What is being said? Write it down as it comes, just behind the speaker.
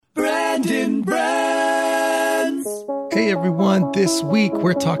Brandon Brands. Hey everyone, this week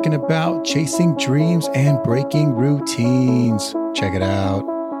we're talking about chasing dreams and breaking routines. Check it out.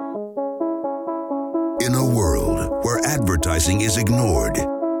 In a world where advertising is ignored,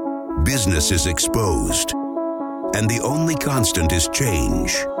 business is exposed, and the only constant is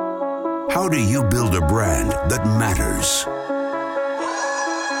change, how do you build a brand that matters?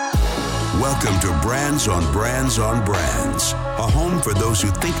 Welcome to Brands on Brands on Brands, a home for those who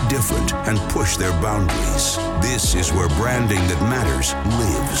think different and push their boundaries. This is where branding that matters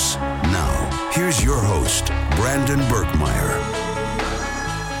lives. Now, here's your host, Brandon Birkmeyer.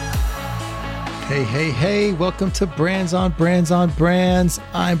 Hey, welcome to Brands on Brands on Brands.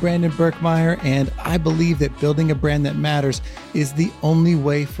 I'm Brandon Birkmeyer, and I believe that building a brand that matters is the only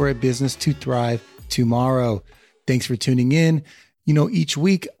way for a business to thrive tomorrow. Thanks for tuning in. You know, each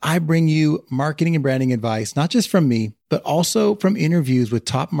week I bring you marketing and branding advice, not just from me, but also from interviews with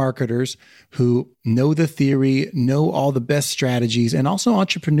top marketers who know the theory, know all the best strategies, and also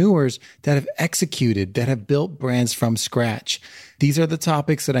entrepreneurs that have executed, that have built brands from scratch. These are the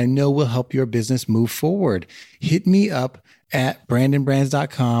topics that I know will help your business move forward. Hit me up at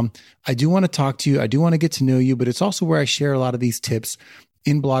brandonbrands.com. I do want to talk to you. I do want to get to know you, but it's also where I share a lot of these tips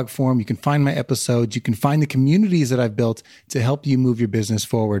in blog form. You can find my episodes. You can find the communities that I've built to help you move your business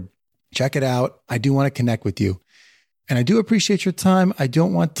forward. Check it out. I do want to connect with you. And I do appreciate your time. I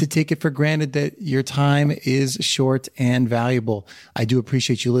don't want to take it for granted that your time is short and valuable. I do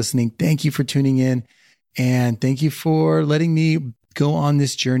appreciate you listening. Thank you for tuning in. And thank you for letting me go on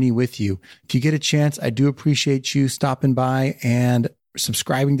this journey with you. If you get a chance, I do appreciate you stopping by and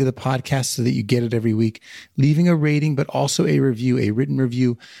subscribing to the podcast so that you get it every week. Leaving a rating, but also a review, a written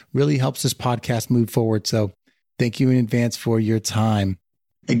review, really helps this podcast move forward. So thank you in advance for your time.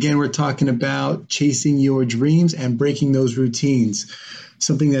 Again, we're talking about chasing your dreams and breaking those routines.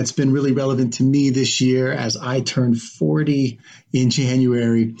 Something that's been really relevant to me this year as I turned 40 in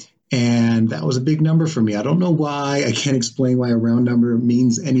January. And that was a big number for me. I don't know why. I can't explain why a round number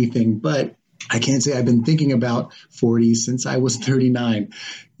means anything, but I can't say I've been thinking about 40 since I was 39.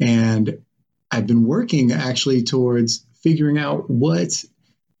 And I've been working actually towards figuring out what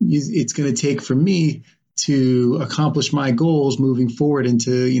it's going to take for me to accomplish my goals moving forward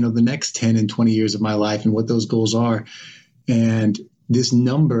into, the next 10 and 20 years of my life and what those goals are. And this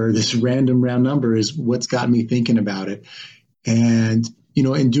number, this random round number is what's got me thinking about it. And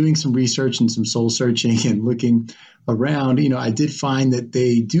in doing some research and some soul searching and looking around, I did find that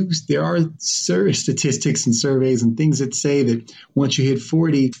there are statistics and surveys and things that say that once you hit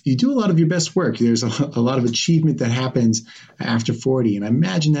 40, you do a lot of your best work. There's a lot of achievement that happens after 40. And I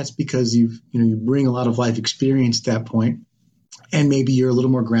imagine that's because you bring a lot of life experience at that point, and maybe you're a little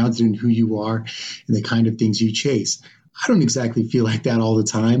more grounded in who you are and the kind of things you chase. I don't exactly feel like that all the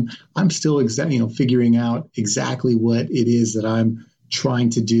time. I'm still figuring out exactly what it is that I'm trying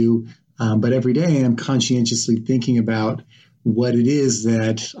to do. But every day I'm conscientiously thinking about what it is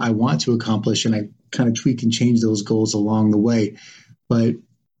that I want to accomplish, and I kind of tweak and change those goals along the way. But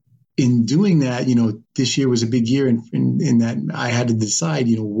in doing that, this year was a big year in that I had to decide,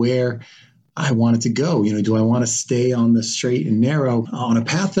 where I wanted to go. Do I want to stay on the straight and narrow on a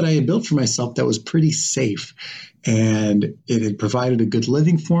path that I had built for myself that was pretty safe, and it had provided a good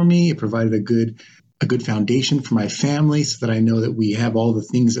living for me. It provided a good foundation for my family so that I know that we have all the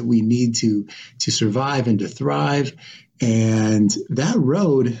things that we need to survive and to thrive. And that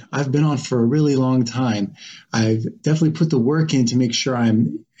road I've been on for a really long time. I've definitely put the work in to make sure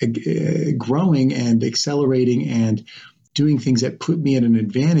I'm growing and accelerating and doing things that put me at an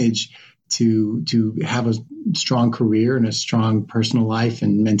advantage to have a strong career and a strong personal life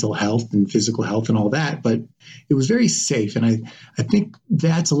and mental health and physical health and all that. But it was very safe. And I think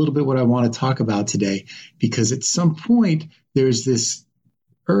that's a little bit what I want to talk about today, because at some point there's this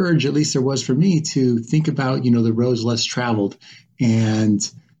urge, at least there was for me, to think about, the roads less traveled and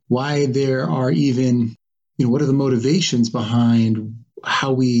why there are even, what are the motivations behind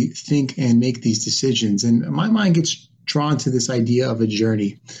how we think and make these decisions. And my mind gets drawn to this idea of a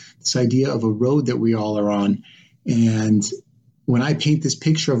journey, this idea of a road that we all are on. And when I paint this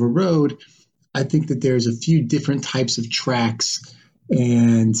picture of a road, I think that there's a few different types of tracks,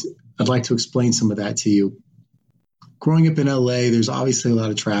 and I'd like to explain some of that to you. Growing up in LA, there's obviously a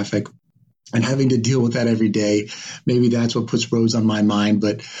lot of traffic, and having to deal with that every day, maybe that's what puts roads on my mind.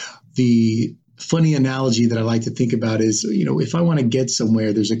 But the funny analogy that I like to think about is, if I want to get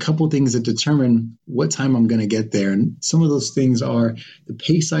somewhere, there's a couple things that determine what time I'm going to get there. And some of those things are the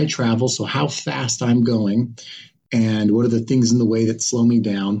pace I travel, so how fast I'm going, and what are the things in the way that slow me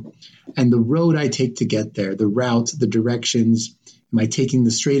down, and the road I take to get there, the route, the directions, Am I taking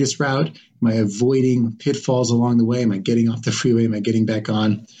the straightest route? Am I avoiding pitfalls along the way? Am I getting off the freeway? Am I getting back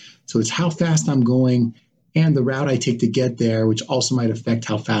on? So it's how fast I'm going and the route I take to get there, which also might affect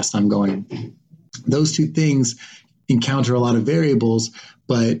how fast I'm going. Those two things encounter a lot of variables,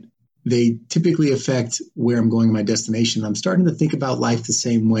 but they typically affect where I'm going in my destination. I'm starting to think about life the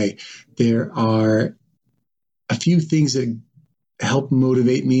same way. There are a few things that help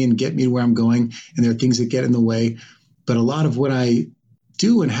motivate me and get me to where I'm going, and there are things that get in the way. But a lot of what I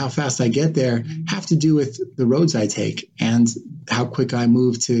do and how fast I get there have to do with the roads I take and how quick I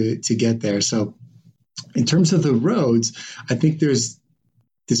move to get there. So in terms of the roads, I think there's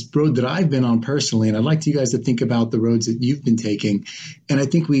this road that I've been on personally, and I'd like you guys to think about the roads that you've been taking. And I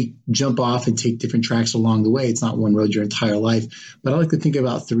think we jump off and take different tracks along the way. It's not one road your entire life, but I like to think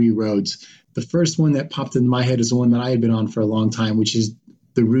about 3 roads. The first one that popped into my head is the one that I had been on for a long time, which is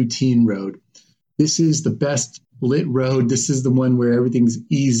the routine road. This is the best lit road. This is the one where everything's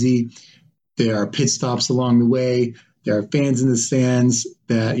easy. There are pit stops along the way. There are fans in the stands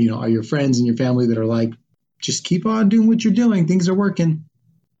that, are your friends and your family that are like, just keep on doing what you're doing. Things are working.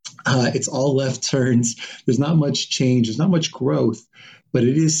 It's all left turns. There's not much change. There's not much growth, but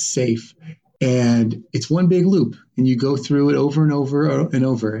it is safe. And it's one big loop, and you go through it over and over and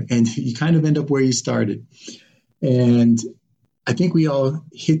over, and you kind of end up where you started. And I think we all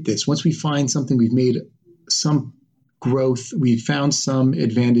hit this. Once we find something, we've made some growth, we've found some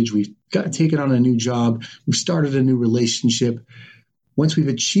advantage, we've got taken on a new job, we've started a new relationship. Once we've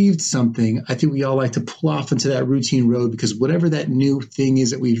achieved something, I think we all like to pull off into that routine road, because whatever that new thing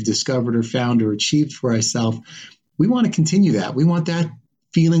is that we've discovered or found or achieved for ourselves, we want to continue that. We want that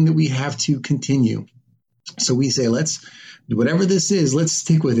feeling that we have to continue. So we say, whatever this is, let's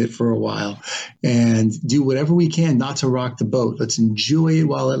stick with it for a while and do whatever we can not to rock the boat. Let's enjoy it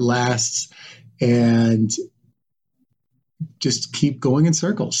while it lasts and just keep going in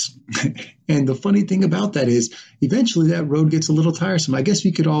circles. And the funny thing about that is eventually that road gets a little tiresome. I guess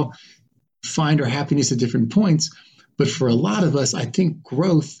we could all find our happiness at different points, but for a lot of us, I think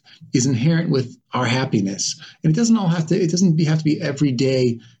growth is inherent with our happiness. And it doesn't have to be every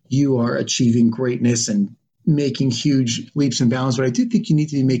day you are achieving greatness and making huge leaps and bounds, but I do think you need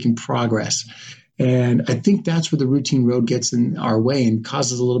to be making progress. And I think that's where the routine road gets in our way and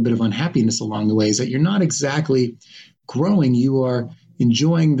causes a little bit of unhappiness along the way, is that you're not exactly growing. You are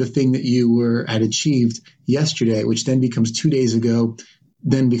enjoying the thing that you had achieved yesterday, which then becomes 2 days ago,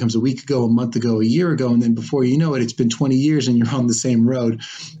 then becomes a week ago, a month ago, a year ago. And then before you know it, it's been 20 years and you're on the same road.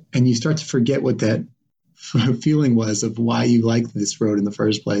 And you start to forget what that feeling was of why you liked this road in the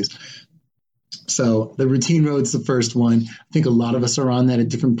first place. So the routine road's the first one. I think a lot of us are on that at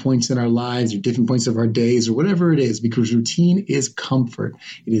different points in our lives or different points of our days or whatever it is, because routine is comfort.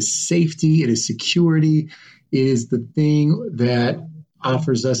 It is safety. It is security. It is the thing that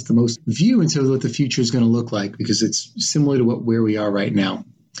offers us the most view into what the future is going to look like, because it's similar to where we are right now.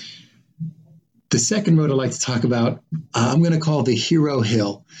 The second road I'd like to talk about, I'm going to call the hero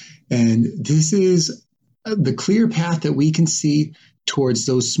hill. And this is the clear path that we can see towards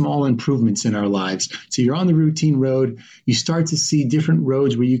those small improvements in our lives. So you're on the routine road, you start to see different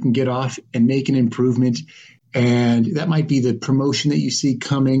roads where you can get off and make an improvement. And that might be the promotion that you see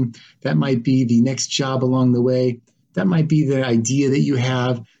coming. That might be the next job along the way. That might be the idea that you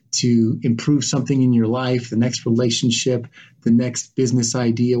have to improve something in your life, the next relationship, the next business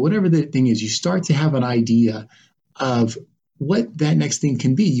idea, whatever the thing is. You start to have an idea of what that next thing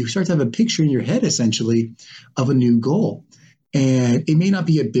can be. You start to have a picture in your head, essentially, of a new goal. And it may not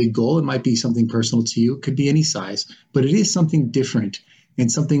be a big goal. It might be something personal to you. It could be any size, but it is something different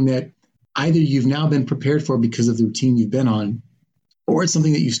and something that either you've now been prepared for because of the routine you've been on, or it's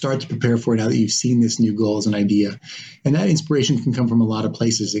something that you start to prepare for now that you've seen this new goal as an idea. And that inspiration can come from a lot of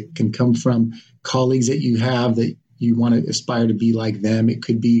places. It can come from colleagues that you have that you want to aspire to be like them. It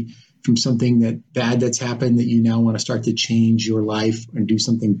could be from something that's happened that you now want to start to change your life and do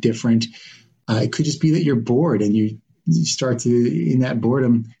something different. It could just be that you're bored and you start to, in that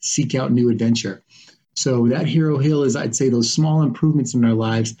boredom, seek out new adventure. So that hero hill is, I'd say, those small improvements in our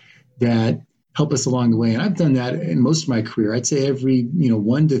lives that help us along the way. And I've done that in most of my career. I'd say every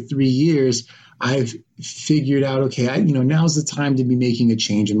 1 to 3 years, I've figured out, okay, now's the time to be making a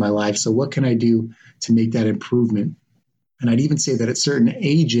change in my life. So what can I do to make that improvement? And I'd even say that at certain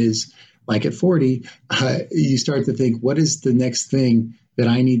ages, like at 40, you start to think, what is the next thing that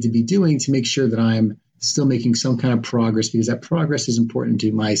I need to be doing to make sure that I'm still making some kind of progress, because that progress is important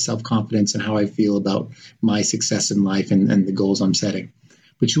to my self-confidence and how I feel about my success in life and the goals I'm setting.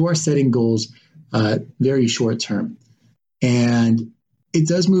 But you are setting goals very short term. And it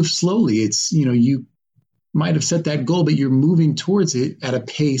does move slowly. It's, you might have set that goal, but you're moving towards it at a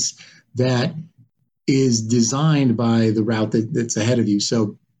pace that is designed by the route that's ahead of you.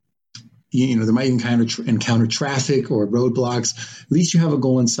 So, there might encounter traffic or roadblocks. At least you have a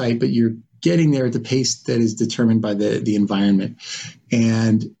goal in sight, but you're getting there at the pace that is determined by the environment.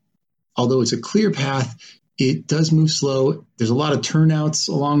 And although it's a clear path, it does move slow. There's a lot of turnouts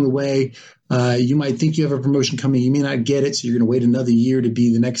along the way. You might think you have a promotion coming. You may not get it, so you're going to wait another year to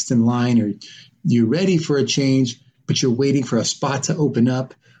be the next in line, or you're ready for a change, but you're waiting for a spot to open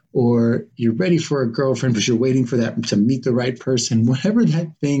up, or you're ready for a girlfriend, but you're waiting for that to meet the right person. Whatever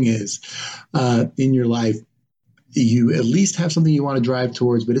that thing is in your life, you at least have something you want to drive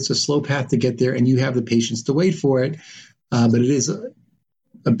towards, but it's a slow path to get there, and you have the patience to wait for it. But it is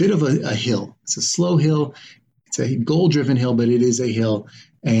a bit of a hill. It's a slow hill. It's a goal-driven hill, but it is a hill,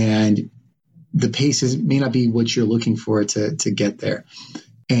 and the pace may not be what you're looking for to get there.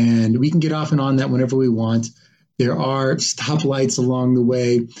 And we can get off and on that whenever we want. There are stoplights along the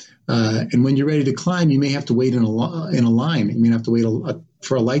way. And when you're ready to climb, you may have to wait in a line. You may have to wait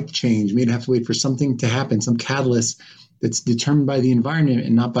for a light change. You may have to wait for something to happen, some catalyst that's determined by the environment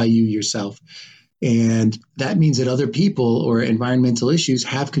and not by you yourself. And that means that other people or environmental issues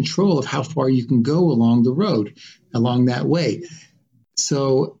have control of how far you can go along the road, along that way.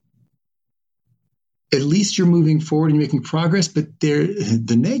 So at least you're moving forward and making progress, but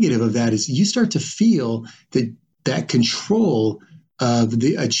the negative of that is you start to feel that control of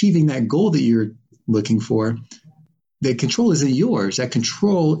achieving that goal that you're looking for. That control isn't yours. That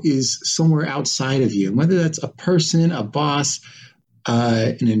control is somewhere outside of you. And whether that's a person, a boss,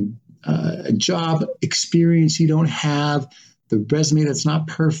 a job experience you don't have, the resume that's not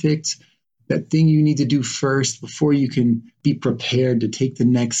perfect, that thing you need to do first before you can be prepared to take the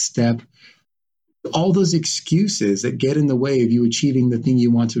next step. All those excuses that get in the way of you achieving the thing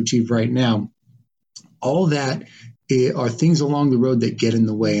you want to achieve right now, all that are things along the road that get in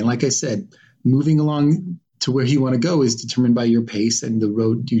the way. And like I said, moving along to where you want to go is determined by your pace and the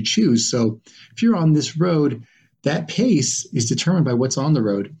road you choose. So if you're on this road, that pace is determined by what's on the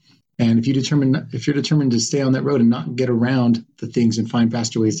road. And if you're determined to stay on that road and not get around the things and find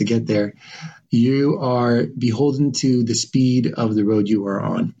faster ways to get there, you are beholden to the speed of the road you are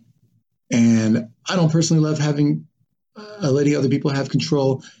on. And I don't personally love letting other people have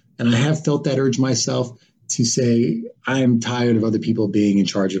control. And I have felt that urge myself to say, I'm tired of other people being in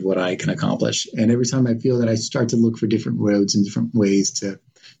charge of what I can accomplish. And every time I feel that, I start to look for different roads and different ways to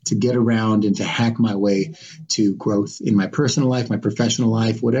get around and to hack my way to growth in my personal life, my professional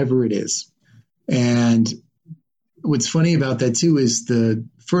life, whatever it is. And what's funny about that too is the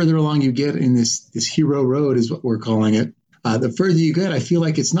further along you get in this hero road is what we're calling it. The further you get, I feel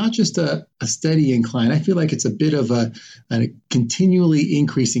like it's not just a steady incline. I feel like it's a bit of a continually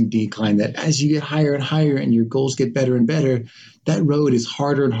increasing decline, that as you get higher and higher and your goals get better and better, that road is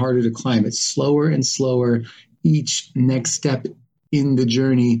harder and harder to climb. It's slower and slower. Each next step in the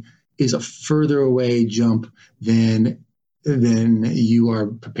journey is a further away jump than you are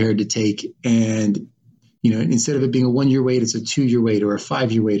prepared to take. And, instead of it being a 1-year wait, it's a 2-year wait or a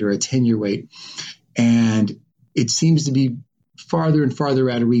 5-year wait or a 10-year wait. And it seems to be farther and farther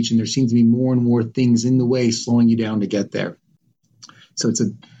out of reach, and there seems to be more and more things in the way slowing you down to get there. So it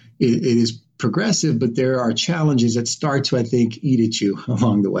is progressive, but there are challenges that start to, I think, eat at you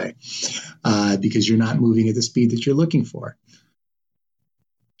along the way because you're not moving at the speed that you're looking for.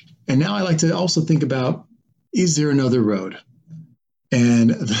 And now I like to also think about, is there another road? And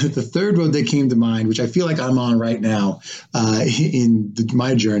the third road that came to mind, which I feel like I'm on right now in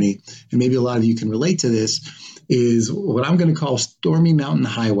my journey, and maybe a lot of you can relate to this, is what I'm going to call Stormy Mountain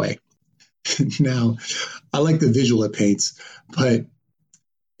Highway. Now, I like the visual it paints, but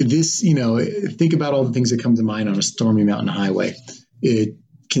this, think about all the things that come to mind on a stormy mountain highway. It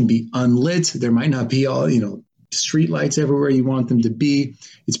can be unlit. There might not be all, street lights everywhere you want them to be.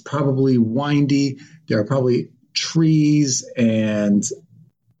 It's probably windy. There are probably trees and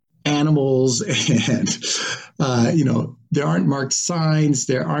animals and, there aren't marked signs.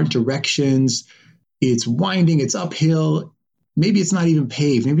 There aren't directions. It's winding. It's uphill. Maybe it's not even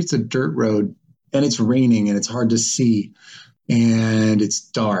paved. Maybe it's a dirt road and it's raining and it's hard to see and it's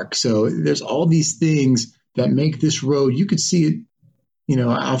dark. So there's all these things that make this road, you could see it,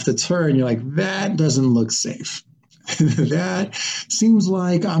 off the turn, you're like, that doesn't look safe. That seems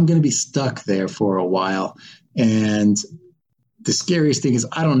like I'm going to be stuck there for a while. And the scariest thing is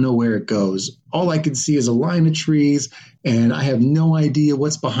I don't know where it goes. All I can see is a line of trees, and I have no idea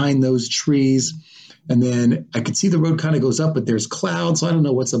what's behind those trees. And then I could see the road kind of goes up, but there's clouds, so I don't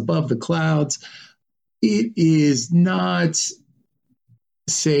know what's above the clouds. It is not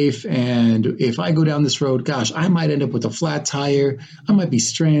safe. And if I go down this road, gosh, I might end up with a flat tire. I might be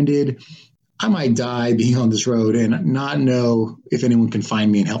stranded. I might die being on this road and not know if anyone can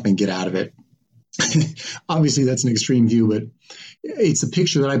find me and help me get out of it. Obviously, that's an extreme view, but it's a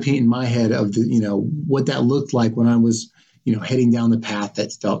picture that I paint in my head of the, what that looked like when I was, heading down the path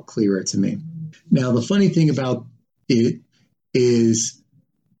that felt clearer to me. Now, the funny thing about it is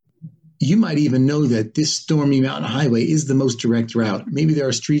you might even know that this Stormy Mountain Highway is the most direct route. Maybe there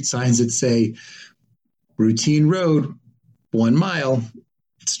are street signs that say routine road, 1 mile,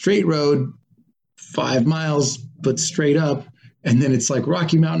 straight road, 5 miles, but straight up. And then it's like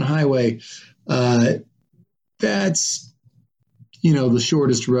Rocky Mountain Highway. That's, the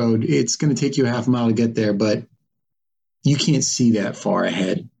shortest road. It's going to take you a half mile to get there, but you can't see that far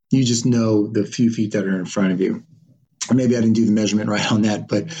ahead. You just know the few feet that are in front of you. Or maybe I didn't do the measurement right on that,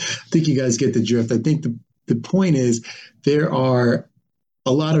 but I think you guys get the drift. I think the point is there are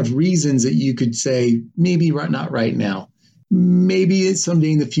a lot of reasons that you could say, maybe not right now. Maybe it's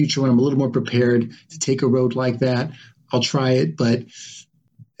someday in the future when I'm a little more prepared to take a road like that, I'll try it, but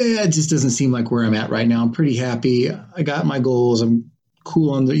it just doesn't seem like where I'm at right now. I'm pretty happy. I got my goals. I'm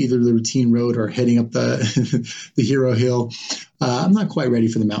cool on either the routine road or heading up the the Hero Hill. I'm not quite ready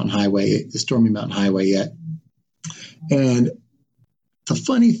for the mountain highway, the Stormy Mountain Highway yet. And the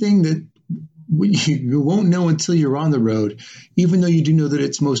funny thing that you won't know until you're on the road, even though you do know that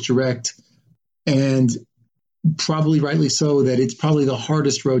it's most direct, and probably rightly so, that it's probably the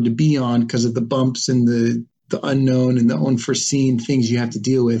hardest road to be on because of the bumps and the unknown and the unforeseen things you have to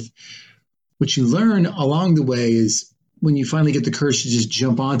deal with. What you learn along the way is when you finally get the courage to just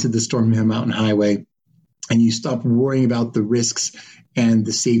jump onto the Stormy Mountain Highway and you stop worrying about the risks and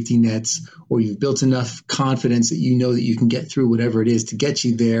the safety nets, or you've built enough confidence that you know that you can get through whatever it is to get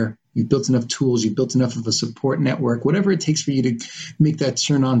you there. You've built enough tools, you've built enough of a support network, whatever it takes for you to make that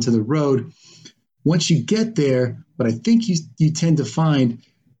turn onto the road. Once you get there, what I think you tend to find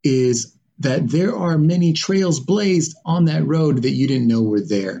is that there are many trails blazed on that road that you didn't know were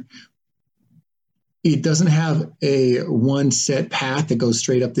there. It doesn't have a one set path that goes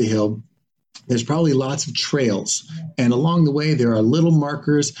straight up the hill. There's probably lots of trails. And along the way, there are little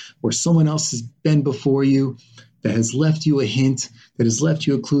markers where someone else has been before you that has left you a hint, that has left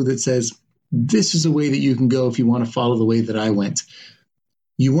you a clue that says, this is a way that you can go if you want to follow the way that I went.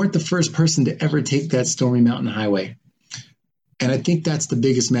 You weren't the first person to ever take that Stormy Mountain Highway. And I think that's the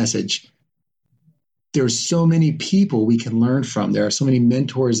biggest message. There are so many people we can learn from. There are so many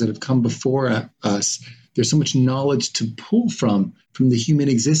mentors that have come before us. There's so much knowledge to pull from the human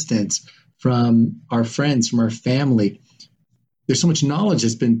existence, from our friends, from our family. There's so much knowledge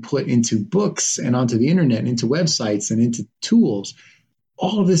that's been put into books and onto the internet and into websites and into tools.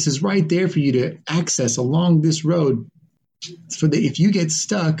 All of this is right there for you to access along this road. So that if you get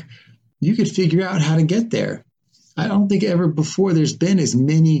stuck, you could figure out how to get there. I don't think ever before there's been as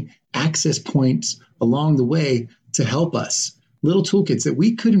many access points along the way to help us. Little toolkits that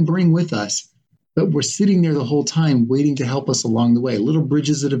we couldn't bring with us, but we're sitting there the whole time waiting to help us along the way. Little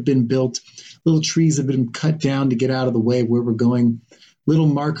bridges that have been built, little trees that have been cut down to get out of the way of where we're going, little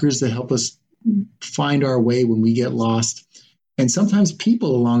markers that help us find our way when we get lost. And sometimes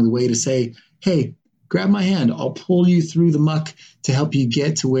people along the way to say, hey, grab my hand. I'll pull you through the muck to help you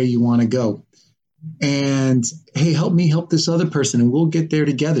get to where you want to go. And hey, help me help this other person and we'll get there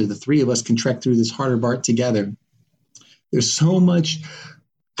together. The three of us can trek through this harder part together. There's so much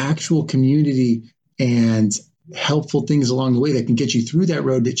actual community and helpful things along the way that can get you through that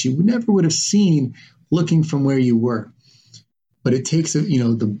road that you never would have seen looking from where you were. But it takes,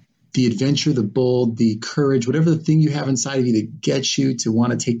 the adventure, the bold, the courage, whatever the thing you have inside of you that gets you to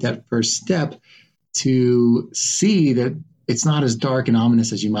want to take that first step to see that it's not as dark and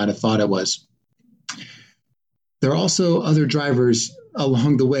ominous as you might have thought it was. There are also other drivers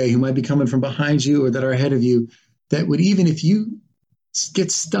along the way who might be coming from behind you or that are ahead of you that would, even if you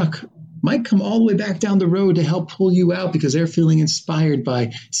get stuck, might come all the way back down the road to help pull you out because they're feeling inspired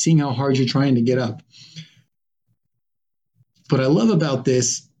by seeing how hard you're trying to get up. What I love about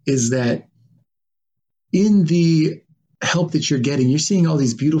this is that in the help that you're getting, you're seeing all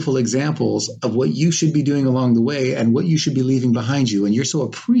these beautiful examples of what you should be doing along the way and what you should be leaving behind you. And you're so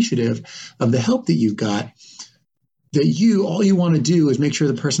appreciative of the help that you've got that all you want to do is make sure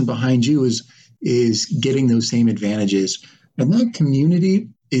the person behind you is getting those same advantages. And that community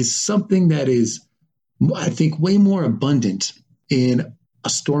is something that is, I think, way more abundant in a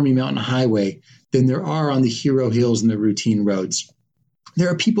Stormy Mountain Highway than there are on the Hero Hills and the routine roads. There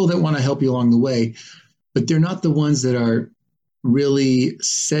are people that want to help you along the way, but they're not the ones that are really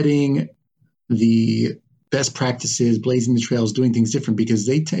setting the best practices, blazing the trails, doing things different, because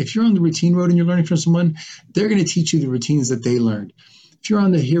if you're on the routine road and you're learning from someone, they're going to teach you the routines that they learned. If you're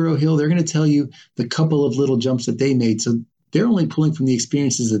on the hero hill, they're going to tell you the couple of little jumps that they made. So they're only pulling from the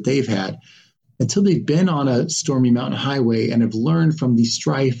experiences that they've had. Until they've been on a stormy mountain highway and have learned from the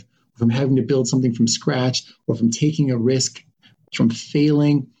strife, from having to build something from scratch, or from taking a risk, from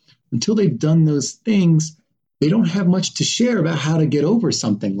failing, until they've done those things, they don't have much to share about how to get over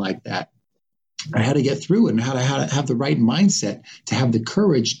something like that, or how to get through it, and how to have the right mindset to have the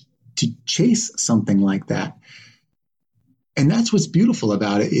courage to chase something like that. And that's what's beautiful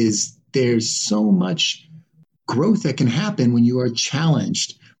about it, is there's so much growth that can happen when you are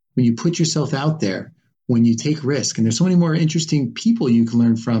challenged, when you put yourself out there, when you take risk. And there's so many more interesting people you can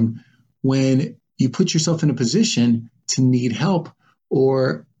learn from when you put yourself in a position to need help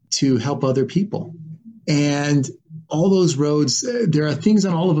or to help other people. And all those roads, there are things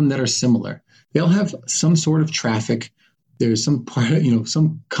on all of them that are similar. They all have some sort of traffic. There's some part,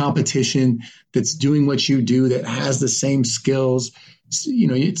 some competition that's doing what you do, that has the same skills.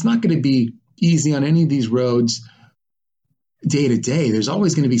 It's not going to be easy on any of these roads day to day. There's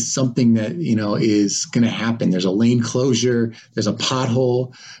always going to be something that, is going to happen. There's a lane closure, there's a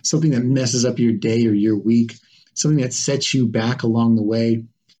pothole, something that messes up your day or your week, something that sets you back along the way,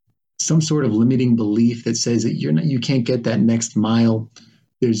 some sort of limiting belief that says that you can't get that next mile.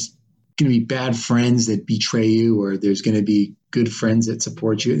 There's going to be bad friends that betray you, or there's going to be good friends that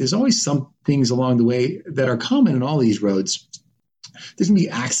support you. There's always some things along the way that are common in all these roads. There's going to be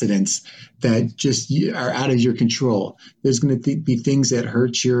accidents that just are out of your control. There's going to be things that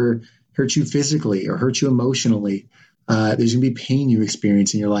hurt you physically or hurt you emotionally. There's going to be pain you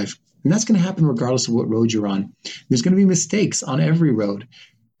experience in your life. And that's going to happen regardless of what road you're on. There's going to be mistakes on every road,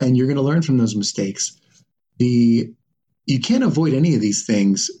 and you're going to learn from those mistakes. You can't avoid any of these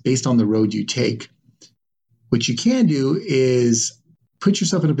things based on the road you take. What you can do is put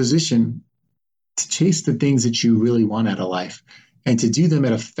yourself in a position to chase the things that you really want out of life, and to do them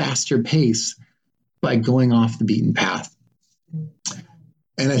at a faster pace by going off the beaten path.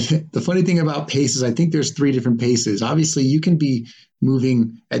 And the funny thing about pace is I think there's 3 different paces. Obviously, you can be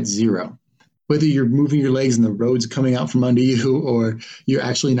moving at 0, whether you're moving your legs and the road's coming out from under you, or you're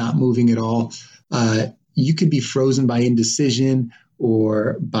actually not moving at all. You could be frozen by indecision,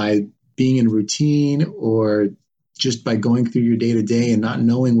 or by being in routine, or just by going through your day to day and not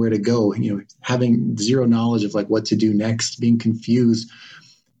knowing where to go, having zero knowledge of what to do next, being confused.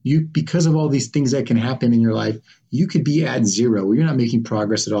 Because of all these things that can happen in your life, you could be at 0, where you're not making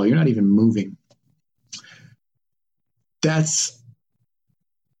progress at all. You're not even moving. That's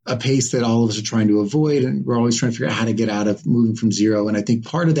a pace that all of us are trying to avoid. And we're always trying to figure out how to get out of moving from 0. And I think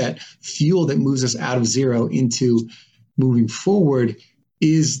part of that fuel that moves us out of 0 into moving forward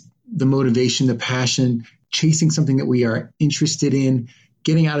is the motivation, the passion, chasing something that we are interested in,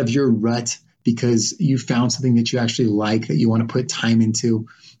 getting out of your rut because you found something that you actually like, that you want to put time into,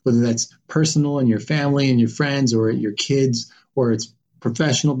 whether that's personal and your family and your friends, or your kids, or it's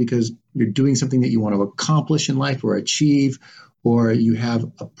professional because you're doing something that you want to accomplish in life or achieve, or you have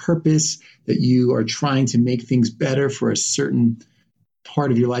a purpose that you are trying to make things better for a certain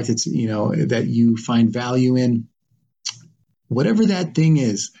part of your life that's, that you find value in. Whatever that thing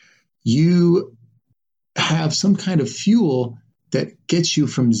is, you have some kind of fuel that gets you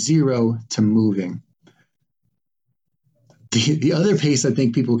from 0 to moving. The other pace I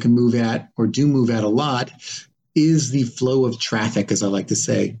think people can move at, or do move at a lot, is the flow of traffic, as I like to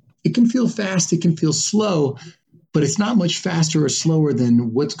say. It can feel fast, it can feel slow, but it's not much faster or slower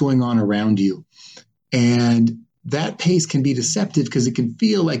than what's going on around you. And that pace can be deceptive because it can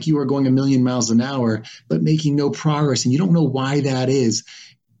feel like you are going 1,000,000 miles an hour, but making no progress, and you don't know why that is.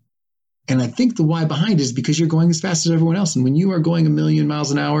 And I think the why behind it is because you're going as fast as everyone else. And when you are going 1,000,000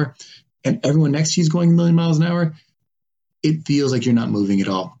 miles an hour and everyone next to you is going 1,000,000 miles an hour, it feels like you're not moving at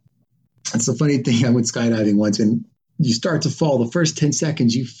all. It's a funny thing. I went skydiving once, and you start to fall. The first 10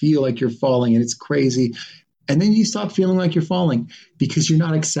 seconds, you feel like you're falling, and it's crazy. And then you stop feeling like you're falling because you're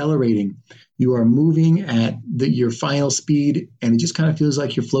not accelerating. You are moving at your final speed, and it just kind of feels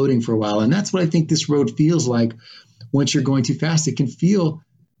like you're floating for a while. And that's what I think this road feels like once you're going too fast. It can feel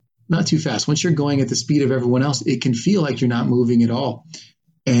not too fast. Once you're going at the speed of everyone else, it can feel like you're not moving at all.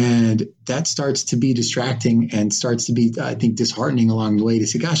 And that starts to be distracting and starts to be, I think, disheartening along the way to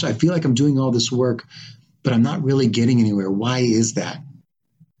say, gosh, I feel like I'm doing all this work, but I'm not really getting anywhere. Why is that?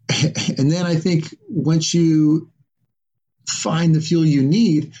 And then I think once you find the fuel you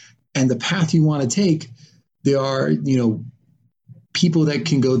need and the path you want to take, there are, people that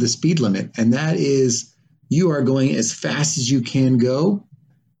can go the speed limit. And that is, you are going as fast as you can go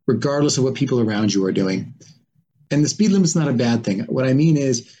regardless of what people around you are doing. And the speed limit's not a bad thing. What I mean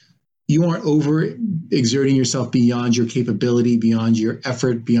is you aren't over exerting yourself beyond your capability, beyond your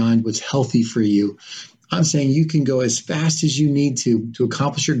effort, beyond what's healthy for you. I'm saying you can go as fast as you need to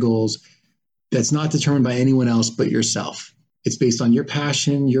accomplish your goals. That's not determined by anyone else but yourself. It's based on your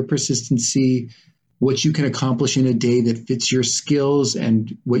passion, your persistency, what you can accomplish in a day that fits your skills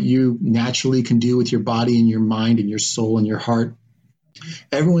and what you naturally can do with your body and your mind and your soul and your heart.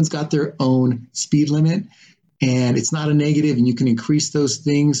 Everyone's got their own speed limit, and it's not a negative, and you can increase those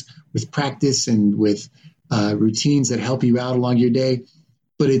things with practice and with routines that help you out along your day.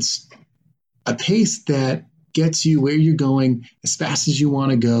 But it's a pace that gets you where you're going as fast as you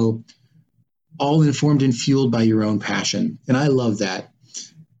want to go, all informed and fueled by your own passion. And I love that.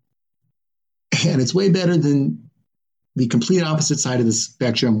 And it's way better than the complete opposite side of the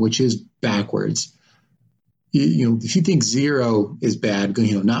spectrum, which is backwards. If you think zero is bad,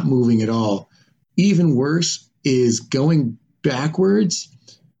 not moving at all, even worse is going backwards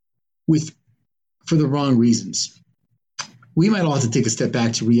for the wrong reasons. We might all have to take a step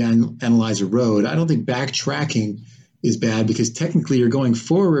back to reanalyze a road. I don't think backtracking is bad because technically you're going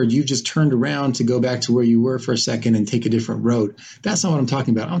forward. You just turned around to go back to where you were for a second and take a different road. That's not what I'm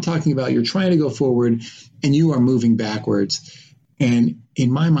talking about. I'm talking about you're trying to go forward and you are moving backwards. And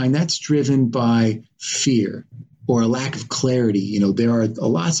in my mind, that's driven by fear or a lack of clarity. There are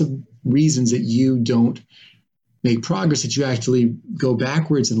lots of reasons that you don't make progress, that you actually go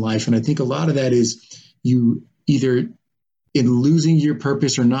backwards in life. And I think a lot of that is you either in losing your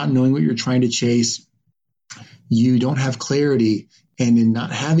purpose or not knowing what you're trying to chase, you don't have clarity. And in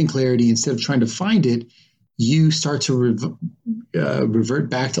not having clarity, instead of trying to find it, you start to revert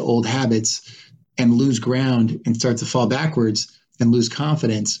back to old habits and lose ground and start to fall backwards and lose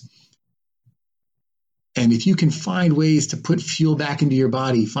confidence. And if you can find ways to put fuel back into your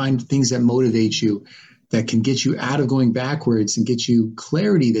body, find things that motivate you, that can get you out of going backwards and get you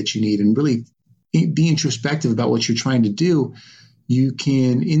clarity that you need and really be introspective about what you're trying to do, you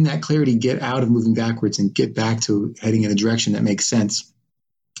can, in that clarity, get out of moving backwards and get back to heading in a direction that makes sense.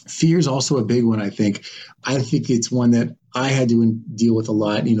 Fear is also a big one, I think. I think it's one that I had to deal with a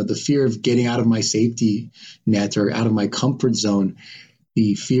lot. The fear of getting out of my safety net or out of my comfort zone,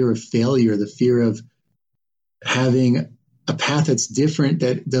 the fear of failure, the fear of having a path that's different,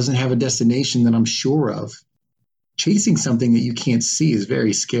 that doesn't have a destination that I'm sure of. Chasing something that you can't see is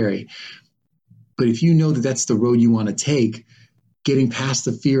very scary. But if you know that that's the road you want to take, getting past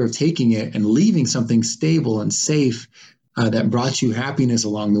the fear of taking it and leaving something stable and safe that brought you happiness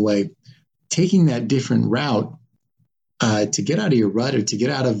along the way, taking that different route to get out of your rut or to get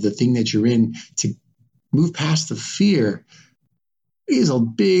out of the thing that you're in, to move past the fear is a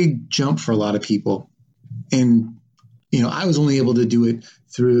big jump for a lot of people. And, I was only able to do it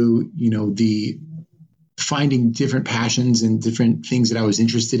through, the finding different passions and different things that I was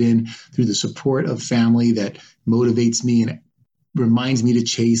interested in, through the support of family that motivates me and reminds me to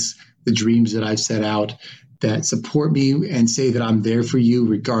chase the dreams that I've set out, that support me and say that I'm there for you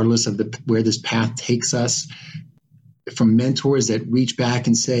regardless of where this path takes us, from mentors that reach back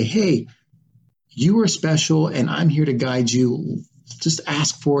and say, hey, you are special and I'm here to guide you. Just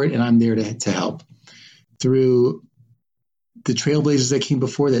ask for it and I'm there to help. Through the trailblazers that came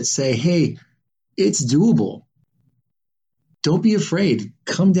before that say, hey, it's doable. Don't be afraid.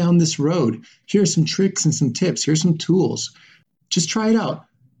 Come down this road. Here are some tricks and some tips. Here's some tools. Just try it out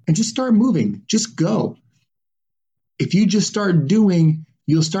and just start moving. Just go. If you just start doing,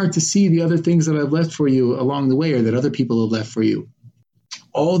 you'll start to see the other things that I've left for you along the way or that other people have left for you.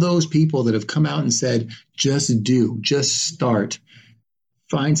 All those people that have come out and said, just do, just start.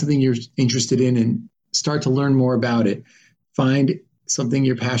 Find something you're interested in and start to learn more about it. Find something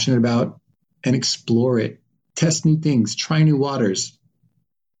you're passionate about and explore it. Test new things, try new waters.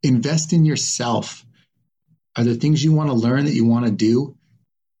 Invest in yourself. Are there things you want to learn that you want to do?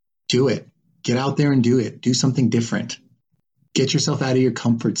 Do it. Get out there and do it. Do something different. Get yourself out of your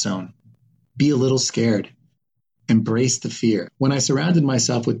comfort zone. Be a little scared. Embrace the fear. When I surrounded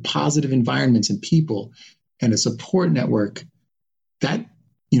myself with positive environments and people and a support network, that,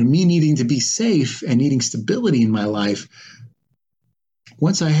 me needing to be safe and needing stability in my life,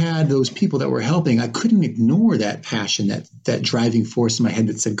 once I had those people that were helping, I couldn't ignore that passion, that driving force in my head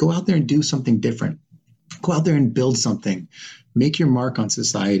that said, go out there and do something different. Go out there and build something. Make your mark on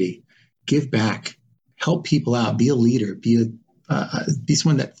society. Give back. Help people out. Be a leader. Be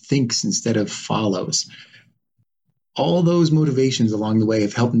someone that thinks instead of follows. All those motivations along the way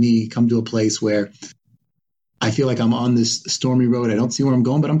have helped me come to a place where I feel like I'm on this stormy road. I don't see where I'm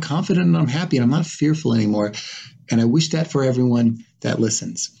going, but I'm confident and I'm happy and I'm not fearful anymore. And I wish that for everyone that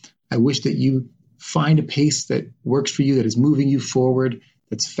listens. I wish that you find a pace that works for you, that is moving you forward,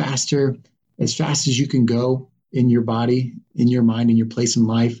 that's faster, as fast as you can go in your body, in your mind, in your place in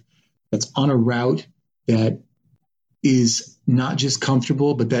life, that's on a route that is not just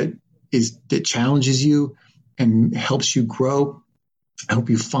comfortable, but that challenges you and helps you grow. I hope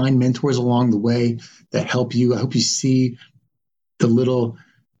you find mentors along the way that help you. I hope you see the little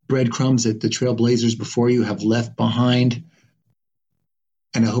breadcrumbs that the trailblazers before you have left behind.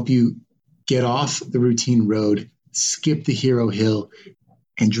 And I hope you get off the routine road, skip the hero hill,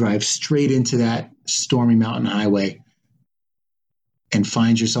 and drive straight into that stormy mountain highway and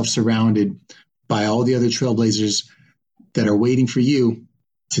find yourself surrounded by all the other trailblazers that are waiting for you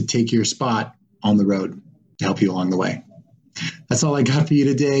to take your spot on the road to help you along the way. That's all I got for you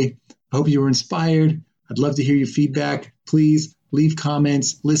today. I hope you were inspired. I'd love to hear your feedback. Please leave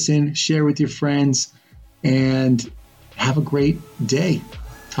comments, listen, share with your friends, and have a great day.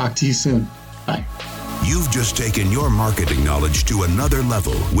 Talk to you soon. Bye. You've just taken your marketing knowledge to another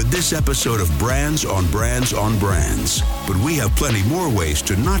level with this episode of Brands on Brands on Brands. But we have plenty more ways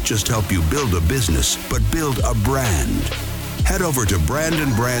to not just help you build a business, but build a brand. Head over to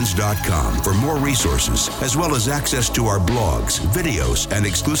brandandbrands.com for more resources, as well as access to our blogs, videos, and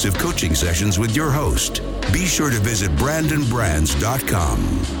exclusive coaching sessions with your host. Be sure to visit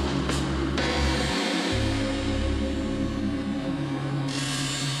brandandbrands.com.